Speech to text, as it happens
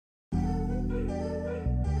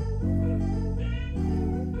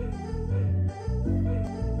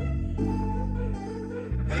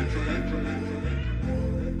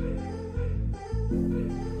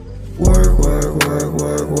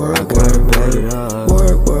I gotta bag it up.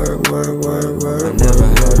 I never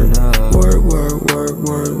had enough.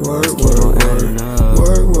 Let's keep on adding up.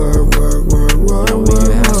 You know we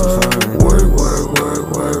can have some fun.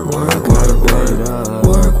 I gotta bag it up.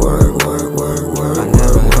 I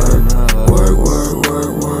never had enough.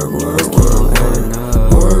 Let's keep on adding up.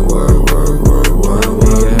 You know we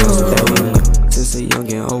can have some fun. Since a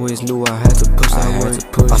youngin' always knew I had to push.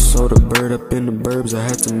 I sold a bird up in the burbs, I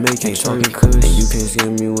had to make it talking kush. And you can't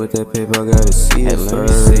scam me with that paper, I gotta see it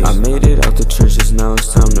first. I made it out the church, just now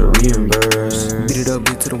it's time to reimburse. Beat it up,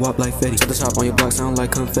 get to the wop like Fetty. Set the top on your block, sound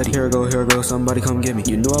like confetti. Here I go, somebody come get me.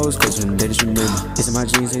 You knew I was close from the day that you met me. It's in my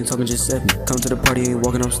jeans, ain't talking, just set me. Come to the party, ain't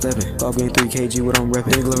walking, I'm stepping. Golf game 3 kg, what I'm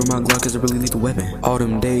reppin'. Didn't deliver my Glock, is a really lethal weapon. All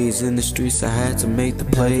them days in the streets, I had to make the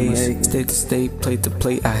plays. State to state, plate to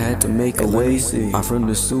plate, I had to make a way. I'm from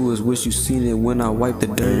the sewers, wish you seen it when I wiped the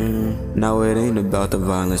dirt. Now it ain't about the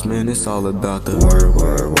violence, man, it's all about the work.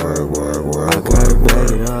 I gotta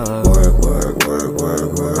bag it up.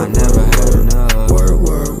 I never had enough.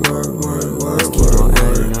 Let's keep on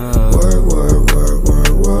adding up.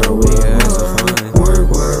 No, we can have some fun.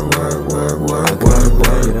 I gotta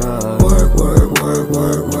bag it up.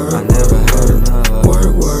 I never had enough.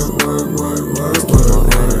 Let's keep on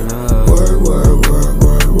adding up.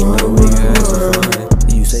 No, we can have some fun.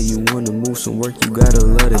 You say you wanna move some work, you gotta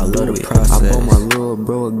love it. I bought my little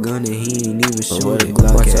bro a gun and he ain't even shoot it.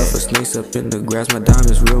 Watch out for snakes up in the grass, my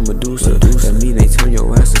diamonds real Medusa. That mean they turn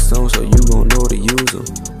your ass to stone, so you gon' know to use them.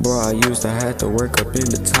 Bro, I used to have to work up in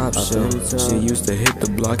the top shelf. She used to hit the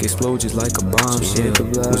block, explode just like a bombshell.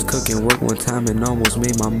 Was cooking work one time and almost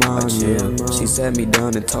made my mom yell. She sat me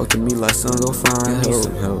down and talked to me like, son, go find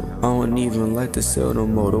help. I don't even like to sell no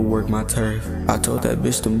more to work my turf. I told that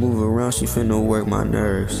bitch to move around, she finna work my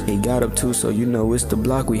nerves. He got up too, so you know it's the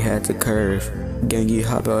block we had to curve. Gangy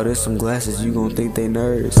hop out in some glasses, you gon' think they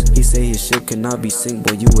nerds. He say his ship cannot be sink,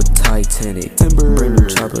 boy, you a Titanic. Bring the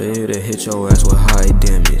chopper here to hit your ass with high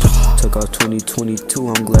damage. Took off 2022,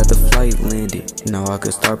 I'm glad the flight landed. Now I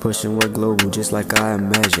could start pushing work global just like I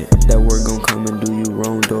imagined. That work gon' come and do you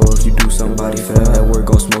wrong, though. If you do somebody fail, that work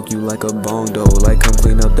gon' smoke you like a bong, though. Like come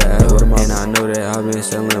clean up the app. And I know that I've been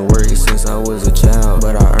selling work since I was a child,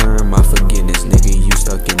 but I earned my forgiveness, nigga, you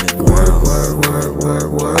stuck in the ground.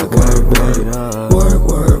 I gotta bag it up.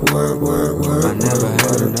 I